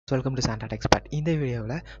Welcome to SANTRA TECHSPOT. இந்த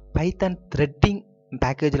வீடியோவில் Python threading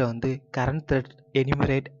பேக்கேஜில் வந்து current thread,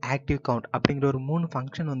 enumerate, active count அப்படிங்கிற ஒரு 3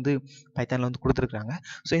 ஃபங்க்ஷன் வந்து பைத்தானில் வந்து கொடுத்துருக்காங்க.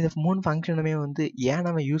 ஸோ இந்த 3 ஃபங்க்ஷனுமே வந்து ஏன்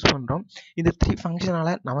நம்ம யூஸ் பண்ணுறோம், இந்த 3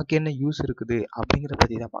 ஃபங்க்ஷனால் நமக்கு என்ன யூஸ் இருக்குது அப்படிங்கிற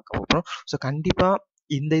பற்றி தான் பார்க்க போகிறோம். ஸோ கண்டிப்பாக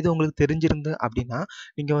இந்த இது உங்களுக்கு தெரிஞ்சிருந்து அப்படின்னா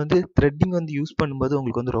நீங்கள் வந்து த்ரெட்டிங் வந்து யூஸ் பண்ணும்போது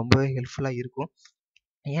உங்களுக்கு வந்து ரொம்பவே ஹெல்ப்ஃபுல்லாக இருக்கும்.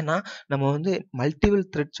 ஏன்னா நம்ம வந்து மல்டிபிள்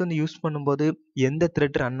த்ரெட்ஸ் வந்து யூஸ் பண்ணும்போது எந்த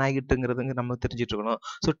த்ரெட் ரன் ஆகிட்டுங்கிறதுங்க நம்ம தெரிஞ்சுட்டு இருக்கணும்.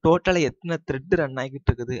 ஸோ டோட்டலாக எத்தனை த்ரெட் ரன் ஆகிட்டு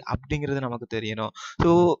இருக்குது அப்படிங்கிறது நமக்கு தெரியணும்.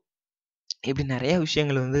 ஸோ இப்படி நிறைய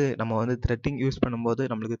விஷயங்கள் வந்து நம்ம வந்து த்ரெட்டிங் யூஸ் பண்ணும்போது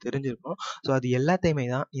நம்மளுக்கு தெரிஞ்சிருக்கும். ஸோ அது எல்லாத்தையுமே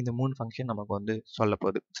தான் இந்த 3 ஃபங்க்ஷன் நமக்கு வந்து சொல்ல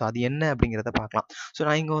போகுது. ஸோ அது என்ன அப்படிங்கிறத பார்க்கலாம். ஸோ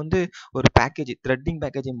நான் இங்கே வந்து ஒரு பேக்கேஜ் த்ரெட்டிங்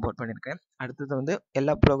பேக்கேஜ் இம்போர்ட் பண்ணியிருக்கேன். அடுத்தது வந்து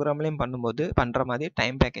எல்லா ப்ரோக்ராம்லையும் பண்ணுற மாதிரி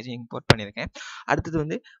டைம் பேக்கேஜ் இம்போர்ட் பண்ணியிருக்கேன். அடுத்தது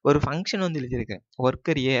வந்து ஒரு ஃபங்க்ஷன் வந்து எழுதியிருக்கேன்,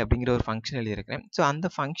 ஒர்க்கர் ஏ அப்படிங்கிற ஒரு ஃபங்க்ஷன் எழுதியிருக்கேன். ஸோ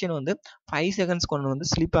அந்த ஃபங்க்ஷன் வந்து 5 செகண்ட்ஸ் கொண்டு வந்து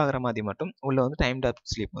ஸ்லீப் ஆகிற மாதிரி மட்டும் உள்ள வந்து டைம் டாட்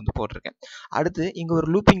ஸ்லீப் வந்து போட்டிருக்கேன். அடுத்து இங்கே ஒரு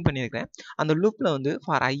லூப்பிங் பண்ணியிருக்கேன். அந்த லூப்பில் வந்து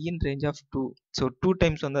for I in range of 2, so 2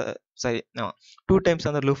 times வந்து 2 டைம்ஸ்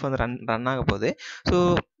அந்த லூப் வந்து ரன் ஆக போகுது. ஸோ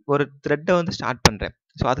ஒரு த்ரெட்டை வந்து ஸ்டார்ட் பண்ணுறேன்.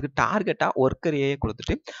 ஸோ அதுக்கு டார்கெட்டாக ஒர்க்கர் ஏ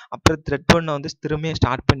கொடுத்துட்டு அப்புறம் த்ரெட் ஒன்னை வந்து திரும்பியும்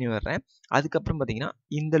ஸ்டார்ட் பண்ணி வர்றேன். அதுக்கப்புறம் பார்த்தீங்கன்னா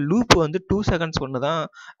இந்த லூப் வந்து 2 செகண்ட்ஸ் ஒன்று தான்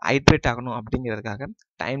ஐட்ரேட் ஆகணும் அப்படிங்கிறதுக்காக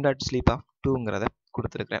டைம் டாட் ஸ்லீப் ஆஃப் 2ங்கிறத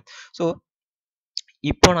கொடுத்துருக்குறேன். ஸோ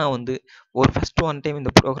இப்போ நான் வந்து ஒரு ஃபஸ்ட் ஒன் டைம்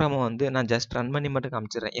இந்த ப்ரோக்ராமை வந்து நான் ஜஸ்ட் ரன் பண்ணி மட்டும்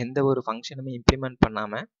காமிச்சிடுறேன். எந்த ஒரு ஃபங்க்ஷனுமே இம்ப்ளிமெண்ட்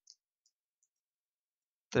பண்ணாமல்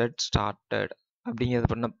thread started அப்படிங்கிறது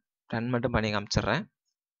பண்ண ரன் மட்டும் பண்ணி காமிச்சிடுறேன்.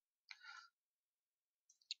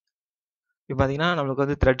 இப்போ பார்த்தீங்கன்னா நம்மளுக்கு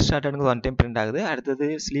வந்து த்ரெட் ஸ்டார்டடுங்கிறது ஒன் டைம் பிரிண்ட் ஆகுது. அடுத்தது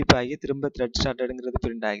ஸ்லீப் ஆகி திரும்ப த்ரெட் ஸ்டார்டடுங்கிறது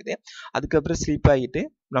பிரிண்ட் ஆகுது. அதுக்கப்புறம் ஸ்லீப் ஆகிட்டு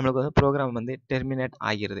நம்மளுக்கு வந்து ப்ரோக்ராம் வந்து டெர்மினேட்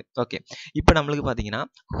ஆகிடுது. ஓகே, இப்போ நம்மளுக்கு பார்த்தீங்கன்னா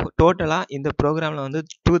டோட்டலாக இந்த ப்ரோக்ராமில் வந்து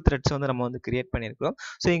 2 த்ரெட்ஸ் வந்து நம்ம வந்து கிரியேட் பண்ணியிருக்கிறோம்.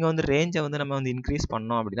 ஸோ இங்கே வந்து ரேஞ்சை வந்து நம்ம வந்து இன்க்ரீஸ்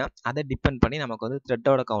பண்ணோம் அப்படின்னா அதை டிபெண்ட் பண்ணி நமக்கு வந்து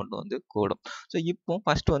த்ரெட்டோட கவுண்ட் வந்து கூடும். ஸோ இப்போ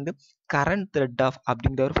ஃபர்ஸ்ட் வந்து கரண்ட் த்ரெட் ஆஃப்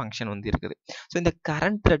அப்படிங்கிற ஒரு ஃபங்க்ஷன் வந்து இருக்குது. ஸோ இந்த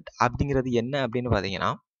கரண்ட் த்ரெட் அப்படிங்கிறது என்ன அப்படின்னு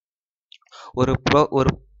பார்த்தீங்கன்னா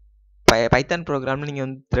ஒரு பைத்தான் ப்ரோக்ராமில் நீங்கள்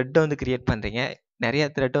வந்து த்ரெட்டை வந்து கிரியேட் பண்ணுறீங்க. நிறைய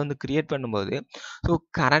த்ரெட்டை வந்து கிரியேட் பண்ணும்போது ஸோ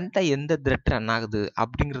கரண்ட்டாக எந்த த்ரெட் ரன் ஆகுது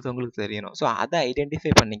அப்படிங்கிறது உங்களுக்கு தெரியணும். ஸோ அதை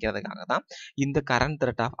ஐடென்டிஃபை பண்ணிக்கிறதுக்காக தான் இந்த கரண்ட்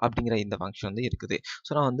த்ரெட் ஆஃப் அப்படிங்கிற இந்த ஃபங்க்ஷன் வந்து இருக்குது.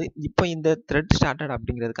 ஸோ நான் வந்து இப்போ இந்த த்ரெட் ஸ்டார்டட்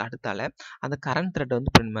அப்படிங்கிறதுக்கு அடுத்தால அந்த கரண்ட் த்ரெட்டை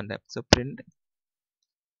வந்து பிரிண்ட் பண்ணுறேன். So print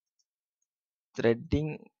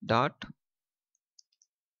threading dot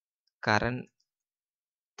current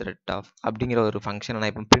thread of அப்படிங்கிற ஒரு ஃபங்க்ஷனை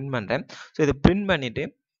நான் இப்போ பிரிண்ட் பண்ணுறேன். ஸோ இதை பிரிண்ட் பண்ணிவிட்டு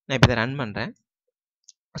நான் இப்போ இதை ரன் பண்ணுறேன்.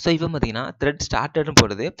 ஸோ இப்போ பார்த்தீங்கன்னா த்ரெட் ஸ்டார்டட்னு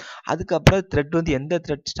போடுது. அதுக்கப்புறம் த்ரெட் வந்து எந்த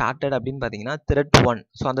த்ரெட் ஸ்டார்டட் அப்படின்னு பார்த்தீங்கன்னா த்ரெட் 1.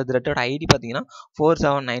 ஸோ அந்த த்ரெட்டோட ஐடி பார்த்தீங்கன்னா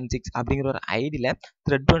 4796 அப்படிங்கிற ஒரு ஐடியில்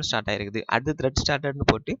த்ரெட் 1 ஸ்டார்ட் ஆகிருக்குது. அடுத்து த்ரெட் ஸ்டார்டட்னு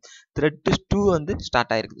போட்டு த்ரெட் 2 வந்து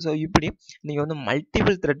ஸ்டார்ட் ஆகிருக்குது. ஸோ இப்படி நீங்கள் வந்து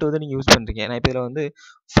மல்டிபிள் த்ரெட் வந்து நீங்கள் யூஸ் பண்ணுறீங்க. நான் இப்போ இதில் வந்து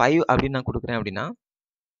 5 அப்படின்னு நான் கொடுக்குறேன் அப்படின்னா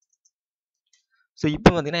ஸோ இப்போ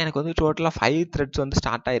பார்த்தீங்கன்னா எனக்கு வந்து டோட்டலாக 5 த்ரெட்ஸ் வந்து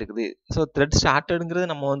ஸ்டார்ட் ஆகிருக்குது. ஸோ த்ரெட் ஸ்டார்டடுங்கிறது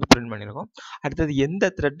நம்ம வந்து பிரிண்ட் பண்ணியிருக்கோம். அடுத்தது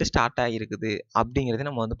எந்த த்ரெட் ஸ்டார்ட் ஆகிருக்குது அப்படிங்கிறத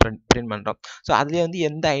நம்ம வந்து பிரிண்ட் பண்ணுறோம். ஸோ அதுலேயே வந்து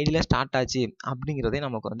எந்த ஐடியில் ஸ்டார்ட் ஆச்சு அப்படிங்கிறதே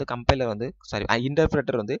நமக்கு வந்து கம்பைலர் வந்து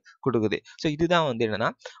இன்டர்பிரேட்டர் வந்து கொடுக்குது. ஸோ இதுதான் வந்து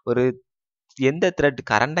என்னென்னா ஒரு எந்த த்ரெட்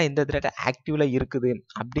கரண்டாக எந்த த்ரெட் ஆக்டிவ்ல இருக்குது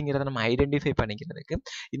அப்படிங்கிறத நம்ம ஐடென்டிஃபை பண்ணிக்கிறதுக்கு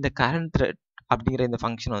இந்த கரண்ட் த்ரெட் அப்படிங்கிற இந்த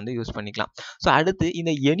ஃபங்க்ஷன் வந்து யூஸ் பண்ணிக்கலாம். ஸோ அடுத்து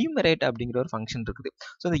இந்த எனிமரேட் அப்படிங்கிற ஒரு ஃபங்க்ஷன் இருக்குது.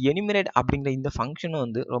 ஸோ இந்த எனிமரேட் அப்படிங்கிற இந்த ஃபங்க்ஷன்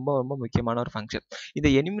வந்து ரொம்ப ரொம்ப முக்கியமான ஒரு ஃபங்க்ஷன். இந்த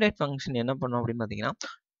எனிமரேட் ஃபங்க்ஷன் என்ன பண்ணும் அப்படின்னு பார்த்தீங்கன்னா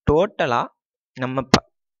டோட்டலாக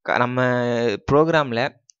நம்ம ப்ரோக்ராமில்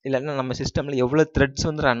இல்லைன்னா நம்ம சிஸ்டமில் எவ்வளோ த்ரெட்ஸ்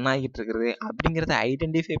வந்து ரன் ஆகிட்டு இருக்குது அப்படிங்கிறத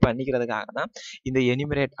ஐடென்டிஃபை பண்ணிக்கிறதுக்காக தான் இந்த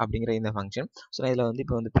எனிமரேட் அப்படிங்கிற இந்த ஃபங்க்ஷன். ஸோ நான் இதில் வந்து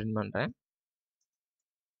இப்போ வந்து பிரிண்ட் பண்ணுறேன்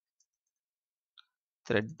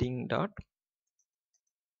threading டாட்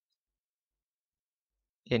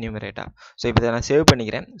எனிமரேட்டா. ஸோ இப்போ இதை நான் சேவ்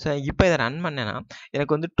பண்ணிக்கிறேன். ஸோ இப்போ இதை ரன் பண்ணேன்னா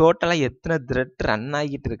எனக்கு வந்து டோட்டலாக எத்தனை த்ரெட் ரன்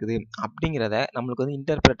ஆகிட்டு இருக்குது அப்படிங்கிறத நம்மளுக்கு வந்து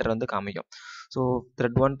இன்டர்பிரேட்டர் வந்து காமிக்கும். So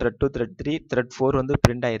thread 1, thread 2, thread 3, thread 4 வந்து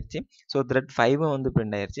பிரிண்ட் ஆயிடுச்சு. ஸோ த்ரெட் 5 வந்து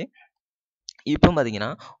பிரிண்ட் ஆயிடுச்சு. இப்போ பார்த்தீங்கன்னா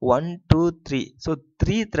 1, 2, 3 ஸோ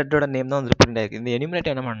 3 த்ரெட்டோட நேம் தான் வந்து பிரிண்ட் ஆகிருக்கு. இந்த எனிமரேட்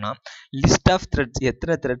என்ன பண்ணால் லிஸ்ட் ஆஃப் த்ரெட்ஸ்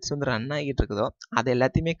எத்தனை த்ரெட்ஸ் வந்து ரன் ஆகிட்டு இருக்குதோ அதை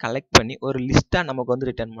எல்லாத்தையுமே கலெக்ட் பண்ணி ஒரு லிஸ்ட்டாக நமக்கு வந்து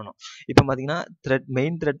ரிட்டர்ன் பண்ணும். இப்போ பார்த்தீங்கன்னா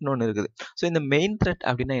மெயின் த்ரெட்னு ஒன்று இருக்குது. ஸோ இந்த மெயின் த்ரெட்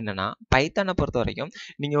அப்படின்னா என்னென்னா பைத்தானை பொறுத்த வரைக்கும்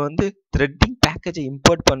நீங்கள் வந்து த்ரெட்டிங் பேக்கேஜை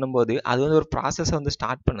இம்போர்ட் பண்ணும்போது அது வந்து ஒரு ப்ராசஸை வந்து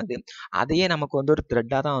ஸ்டார்ட் பண்ணுது. அதையே நமக்கு வந்து ஒரு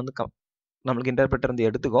த்ரெட்டாக தான் வந்து நம்மளுக்கு இன்டர்பிரேட்டர் வந்து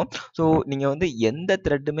எடுத்துக்கும். ஸோ நீங்கள் வந்து எந்த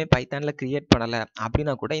த்ரெட்டுமே பைத்தானில் கிரியேட் பண்ணலை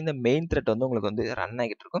அப்படின்னா கூட இந்த மெயின் த்ரெட் வந்து உங்களுக்கு வந்து ரன்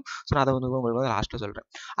ஆகிட்டு இருக்கும். ஸோ நான் அதை வந்து உங்களுக்கு வந்து லாஸ்ட்டில் சொல்கிறேன்.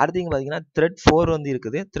 அடுத்து இங்கே பார்த்தீங்கன்னா த்ரெட் 4 வந்து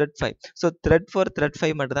இருக்குது, த்ரெட் 5. ஸோ த்ரெட் 4, த்ரெட்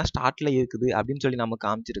 5 மட்டும் தான் ஸ்டார்ட்டில் இருக்குது அப்படின்னு சொல்லி நமக்கு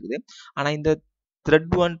காமிச்சிருக்குது. ஆனால் இந்த thread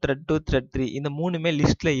 1 thread 2 thread 3 இந்த மூணுமே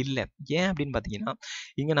லிஸ்ட்டில் இல்லை. ஏன் அப்படின்னு பார்த்தீங்கன்னா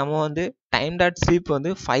இங்கே நம்ம வந்து டைம் டாட் ஸ்லீப் வந்து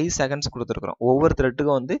 5 செகண்ட்ஸ் கொடுத்துருக்குறோம். ஒவ்வொரு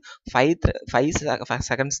த்ரெட்டுக்கும் வந்து 5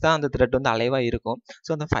 செகண்ட்ஸ் தான் அந்த த்ரெட் வந்து அலைவாக இருக்கும். ஸோ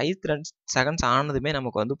அந்த 5 செகண்ட்ஸ் ஆனதுமே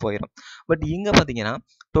நமக்கு வந்து போயிடும். பட் இங்கே பார்த்தீங்கன்னா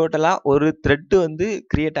டோட்டலாக ஒரு த்ரெட்டு வந்து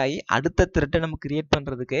கிரியேட் ஆகி அடுத்த த்ரெட்டை நம்ம கிரியேட்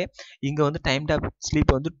பண்ணுறதுக்கு இங்கே வந்து டைம் டாட்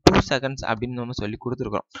ஸ்லீப் வந்து 2 செகண்ட்ஸ் அப்படின்னு நம்ம சொல்லி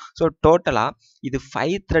கொடுத்துருக்கோம். ஸோ டோட்டலாக இது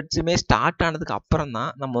 5 த்ரெட்ஸுமே ஸ்டார்ட் ஆனதுக்கு அப்புறம்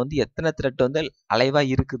தான் நம்ம வந்து எத்தனை த்ரெட் வந்து அலைவாக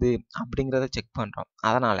இருக்குது அப்படிங்கிறத செக் பண்ணுறோம்.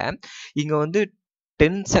 அதனால் இங்கே வந்து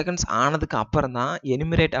 10 செகண்ட்ஸ் ஆனதுக்கு அப்புறம் தான்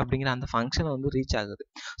எனுமரேட் அப்படிங்கிற அந்த ஃபங்க்ஷன் வந்து ரீச் ஆகுது.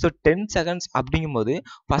 ஸோ 10 செகண்ட்ஸ் அப்படிங்கும்போது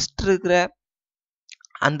ஃபர்ஸ்ட் இருக்கிற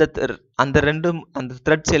அந்த அந்த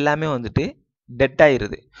த்ரெட்ஸ் எல்லாமே வந்துட்டு டெட்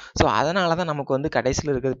ஆயிருது. ஸோ அதனால தான் நமக்கு வந்து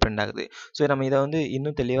கடைசியில் இருக்கிறது பிரிண்ட் ஆகுது. ஸோ நம்ம இதை வந்து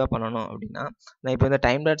இன்னும் தெளிவாக பண்ணணும் அப்படின்னா நான் இப்போ இந்த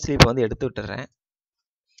டைம் டாட் ஸ்லீப்பை வந்து எடுத்து விட்டுறேன்.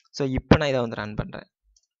 ஸோ இப்போ நான் இதை வந்து ரன் பண்ணுறேன்.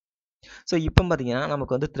 ஸோ இப்போ பார்த்தீங்கன்னா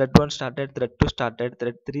நமக்கு வந்து thread 1 started, thread 2 started,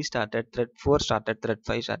 thread 3 started, thread 4 started, thread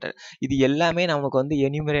 5 started. இது எல்லாமே நமக்கு வந்து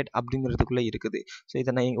எனுமரேட் அப்படிங்கிறதுக்குள்ளே இருக்குது. ஸோ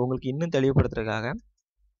இதை நான் உங்களுக்கு இன்னும் தெளிவுபடுத்துறதுக்காக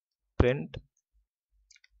print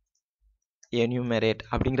enumerate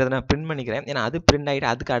அப்படிங்கிறத நான் பிரிண்ட் பண்ணிக்கிறேன். ஏன்னா அது பிரிண்ட் ஆகிட்டு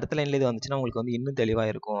அதுக்கு அடுத்த லைனில் இது வந்துச்சுன்னா உங்களுக்கு வந்து இன்னும்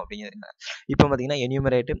தெளிவாக இருக்கும் அப்படிங்கிறது. இப்போ பார்த்தீங்கன்னா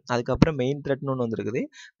enumerate அதுக்கப்புறம் மெயின் த்ரெட்னு ஒன்று வந்துருக்குது.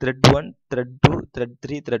 thread 1 thread 2 thread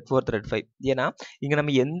 3 thread 4 thread 5. ஏன்னா இங்கே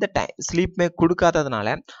நம்ம எந்த ஸ்லீப்மே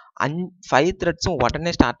கொடுக்காததுனால 5 த்ரெட்ஸும்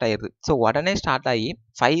உடனே ஸ்டார்ட் ஆயிடுது. ஸோ உடனே ஸ்டார்ட் ஆகி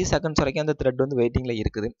 5 செகண்ட்ஸ் வரைக்கும் அந்த த்ரெட் வந்து வெயிட்டிங்கில்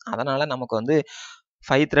இருக்குது. அதனால் நமக்கு வந்து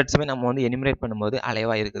 5 த்ரெட்ஸுமே நம்ம வந்து எனுமரேட் பண்ணும்போது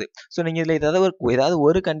அலைவாக இருக்குது. ஸோ நீங்கள் இதில் ஏதாவது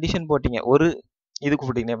ஒரு கண்டிஷன் போட்டிங்க, ஒரு இதுக்கு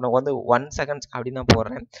போட்டிங்க. இப்போ நான் வந்து 1 செகண்ட்ஸ் அப்படின்னு நான்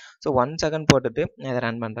போடுறேன். ஸோ 1 செகண்ட் போட்டுட்டு நான் இதை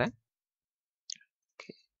ரன் பண்ணுறேன்.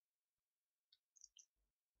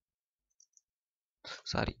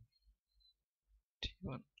 Sorry,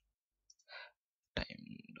 time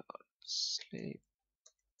dot sleep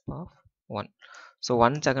of 1. So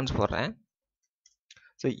 1 seconds போடுறேன்.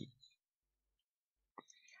 ஸோ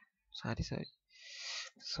சாரி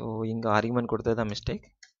ஸோ இங்கே ஆர்குமெண்ட் கொடுத்தது தான் மிஸ்டேக்.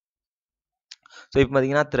 ஸோ இப்போ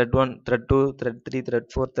பார்த்தீங்கன்னா thread 1 thread 2 thread 3 thread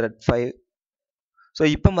 4 thread 5. So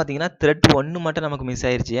இப்போ பார்த்தீங்கன்னா thread 1 மட்டும் நமக்கு மிஸ்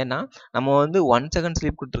ஆயிடுச்சு. ஏன்னா நம்ம வந்து 1 செகண்ட்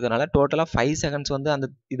ஸ்லீப் கொடுத்துருக்கனால டோட்டலாக 5 செகண்ட்ஸ் வந்து அந்த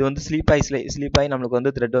இது வந்து ஸ்லீப் ஆகி நம்மளுக்கு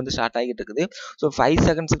வந்து த்ரெட் வந்து ஸ்டார்ட் ஆகிட்டு இருக்குது. ஸோ 5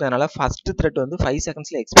 செகண்ட்ஸ் இருக்கிறதுனால ஃபஸ்ட்டு த்ரெட் வந்து 5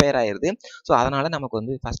 செகண்ட்ஸில் எக்ஸ்பயர் ஆயிடுது. ஸோ அதனால் நமக்கு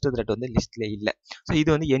வந்து ஃபஸ்ட்டு த்ரெட் வந்து லிஸ்ட்டில் இல்லை. ஸோ இது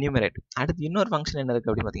வந்து எனுமரேட். அடுத்து இன்னொரு ஃபங்க்ஷன் என்ன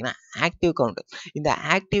இருக்குது அப்படின்னு பார்த்தீங்கன்னா ஆக்டிவ் கவுண்ட். இந்த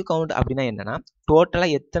ஆக்டிவ் கவுண்ட் அப்படின்னா என்னன்னா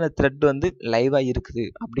டோட்டலாக எத்தனை த்ரெட் வந்து லைவாக இருக்குது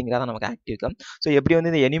அப்படிங்கிறத நமக்கு ஆக்டிவ் கவுண்ட். ஸோ எப்படி வந்து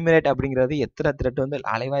இந்த எனுமரேட் அப்படிங்கிறது எத்தனை த்ரெட் வந்து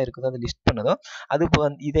லைவாக இருக்குதோ அதை லிஸ்ட் பண்ணுதோ அது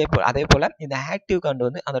அதே போல் இந்த ஆக்டிவ் கவுண்ட்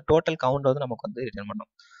வந்து அந்த டோட்டல் கவுண்ட் வந்து நமக்கு வந்து ரிட்டர்ன் பண்ணும்.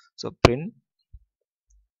 So print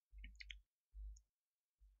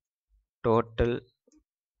total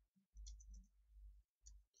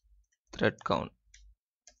thread count,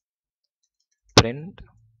 print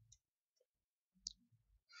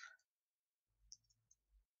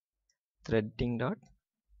threading dot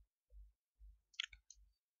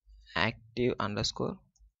active underscore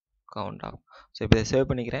count ஆகும். ஸோ இப்போ இதை சேவ்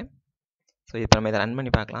பண்ணிக்கிறேன். ஸோ இப்போ நம்ம இதை ரன்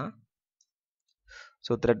பண்ணி பார்க்கலாம்.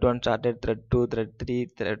 So thread 1 started, thread 2 thread 3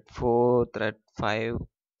 thread 4 thread 5.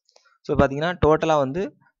 So பார்த்தீங்கன்னா டோட்டலாக வந்து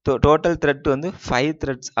டோட்டல் த்ரெட் வந்து 5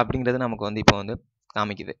 த்ரெட்ஸ் அப்படிங்கிறது நமக்கு வந்து இப்போ வந்து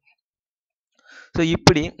காமிக்குது. ஸோ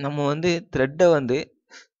இப்படி நம்ம வந்து த்ரெட்டை வந்து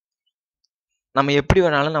நம்ம எப்படி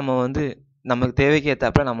வேணாலும் நம்ம வந்து நமக்கு தேவைக்கு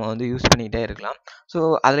ஏற்றாப்புல நம்ம வந்து யூஸ் பண்ணிக்கிட்டே இருக்கலாம். ஸோ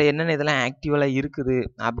அதில் என்னென்ன இதெல்லாம் ஆக்டிவலாக இருக்குது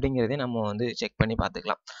அப்படிங்கிறதே நம்ம வந்து செக் பண்ணி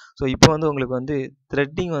பார்த்துக்கலாம். ஸோ இப்போ வந்து உங்களுக்கு வந்து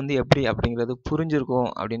த்ரெட்டிங் வந்து எப்படி அப்படிங்கிறது புரிஞ்சிருக்கும்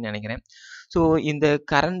அப்படின்னு நினைக்கிறேன். ஸோ இந்த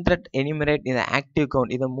கரண்ட் த்ரெட், எனுமரேட், இந்த ஆக்டிவ்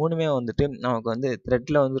கவுண்ட் இது மூணுமே வந்துட்டு நமக்கு வந்து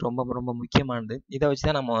த்ரெட்டில் வந்து ரொம்ப ரொம்ப முக்கியமானது. இதை வச்சு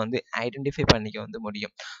தான் நம்ம வந்து ஐடென்டிஃபை பண்ணிக்க வந்து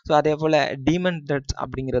முடியும். ஸோ அதே போல் டீமன் த்ரெட்ஸ்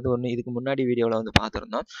அப்படிங்கிறது ஒன்று இதுக்கு முன்னாடி வீடியோவில் வந்து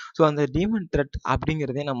பார்த்துருந்தோம். ஸோ அந்த டீமன் த்ரெட்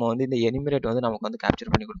அப்படிங்கிறதே நம்ம வந்து இந்த எனுமரேட் வந்து நமக்கு வந்து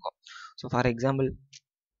கேப்சர் பண்ணி கொடுக்கும். ஸோ ஃபார் எக்ஸாம்பிள்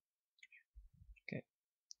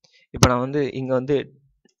இப்போ நான் வந்து இங்கே வந்து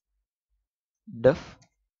def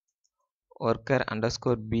worker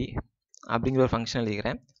underscore b அப்படிங்கிற ஒரு ஃபங்க்ஷன்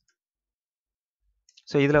எழுதிக்கிறேன்.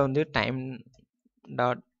 ஸோ இதில் வந்து டைம்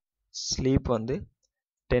டாட் ஸ்லீப் வந்து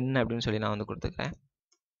 10 அப்படின்னு சொல்லி நான் வந்து கொடுத்துக்கிறேன்.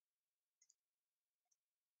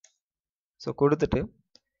 ஸோ கொடுத்துட்டு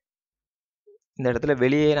இந்த இடத்துல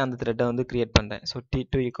வெளியே நான் அந்த த்ரெட்டை வந்து கிரியேட் பண்ணுறேன். So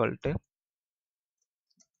t2 equal to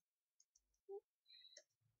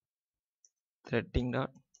threading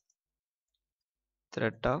dot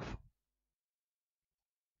thread of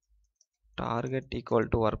target equal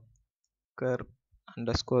to worker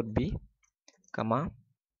underscore b comma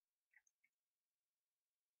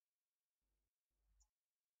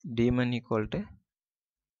daemon equal to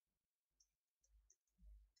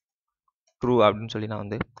true அப்படின்னு சொல்லி நான்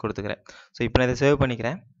வந்து கொடுத்துக்கிறேன். ஸோ இப்போ நான் இதை சேவ்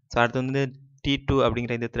பண்ணிக்கிறேன். ஸோ அடுத்து வந்து T2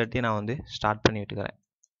 அப்படிங்கிற இந்த த்ரெட்டையும் நான் வந்து ஸ்டார்ட் பண்ணி விட்டுக்கிறேன்.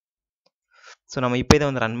 ஸோ நம்ம இப்போ இதை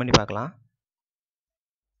வந்து ரன் பண்ணி பார்க்கலாம்.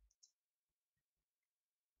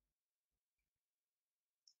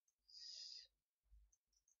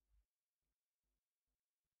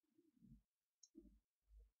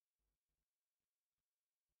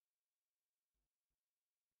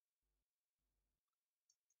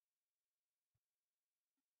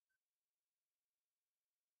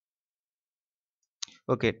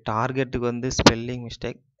 ஓகே, டார்கெட்டுக்கு வந்து ஸ்பெல்லிங்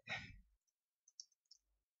மிஸ்டேக்.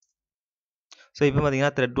 ஸோ இப்போ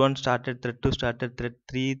பார்த்தீங்கன்னா thread 1 started, thread 2 started, thread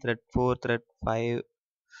 3, thread 4, thread 5.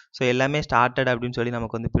 So எல்லாமே ஸ்டார்டட் அப்படின்னு சொல்லி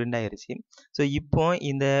நமக்கு வந்து பிரிண்ட் ஆயிருச்சு. ஸோ இப்போ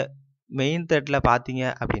இந்த மெயின் த்ரெட்டில் பார்த்தீங்க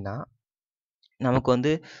அப்படின்னா நமக்கு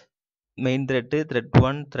வந்து main thread, thread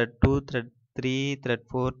 1, thread 2, thread 3, thread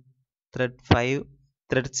 4, thread 5,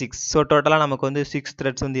 thread 6. So டோட்டலாக நமக்கு வந்து 6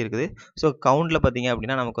 த்ரெட்ஸ் வந்து இருக்குது. ஸோ கவுண்டில் பார்த்தீங்க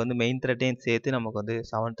அப்படின்னா நமக்கு வந்து மெயின் த்ரெட்டையும் சேர்த்து நமக்கு வந்து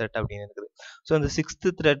 7 த்ரெட் அப்படின்னு இருக்குது. ஸோ அந்த 6th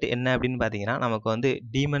த்ரெட் என்ன அப்படின்னு பார்த்தீங்கன்னா நமக்கு வந்து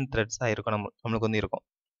டீமன் த்ரெட்ஸாக இருக்கும், நம்மளுக்கு வந்து இருக்கும்.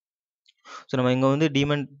 ஸோ நம்ம இங்கே வந்து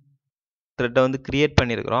டீமன் த்ரெட்டை வந்து கிரியேட்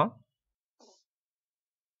பண்ணியிருக்கிறோம்.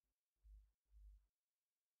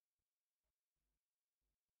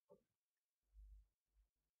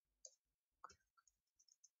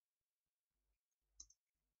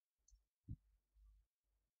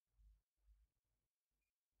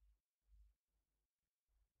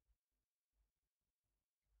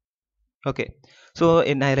 ஓகே, ஸோ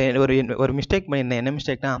நான் ஒரு மிஸ்டேக் பண்ணியிருந்தேன். என்ன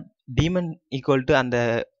மிஸ்டேக்னா டீமன் ஈக்குவல் டு அந்த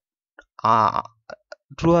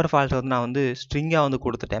ட்ரூ ஆர் ஃபால்ஸ் வந்து நான் வந்து ஸ்ட்ரிங்காக வந்து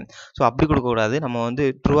கொடுத்துட்டேன். ஸோ அப்படி கொடுக்கக்கூடாது. நம்ம வந்து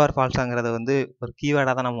ட்ரூ ஆர் ஃபால்ஸாங்கிறத வந்து ஒரு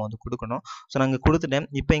கீவேர்டாக தான் நம்ம வந்து கொடுக்கணும். ஸோ நான் இங்கே கொடுத்துட்டேன்.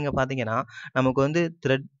 இப்போ இங்கே பார்த்தீங்கன்னா நமக்கு வந்து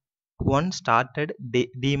த்ரெட் 1 ஸ்டார்டட்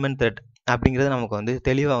டீமன் த்ரெட் அப்படிங்கிறது நமக்கு வந்து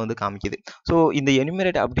தெளிவாக வந்து காமிக்குது. ஸோ இந்த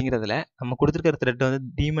எனுமரேட் அப்படிங்கிறதுல நம்ம கொடுத்துருக்கிற த்ரெட் வந்து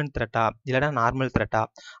டீமன் த்ரெட்டா இல்லைனா நார்மல் த்ரெட்டா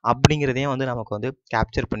அப்படிங்கிறதையும் வந்து நமக்கு வந்து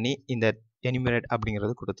கேப்சர் பண்ணி இந்த எனுமரேட்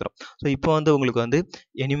அப்படிங்கிறது கொடுத்துரும். ஸோ இப்போ வந்து உங்களுக்கு வந்து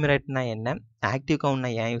எனுமரேட்னா என்ன, ஆக்டிவ் கவுண்ட்னா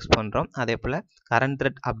ஏன் யூஸ் பண்ணுறோம், அதே போல் கரண்ட்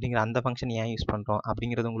த்ரெட் அப்படிங்கிற அந்த ஃபங்க்ஷன் ஏன் யூஸ் பண்ணுறோம்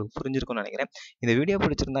அப்படிங்கிறது உங்களுக்கு புரிஞ்சிருக்கும்னு நினைக்கிறேன். இந்த வீடியோ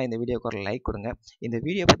பிடிச்சிருந்தா இந்த வீடியோக்கு ஒரு லைக் கொடுங்க. இந்த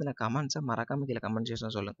வீடியோ பற்றின கமெண்ட்ஸை மறக்காம கீழே கமெண்ட்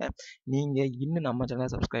செக்ஷன் சொல்லுங்கள். நீங்கள் இன்னும் நம்ம சேனலை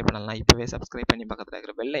சப்ஸ்கிரைப் பண்ணலாம், இப்போவே சப்ஸ்கிரைப் பண்ணி பக்கத்தில்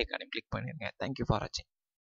இருக்கிற பெல் ஐக்கானையும் கிளிக் பண்ணிடுங்க. தேங்க்யூ ஃபார் வாட்சிங்.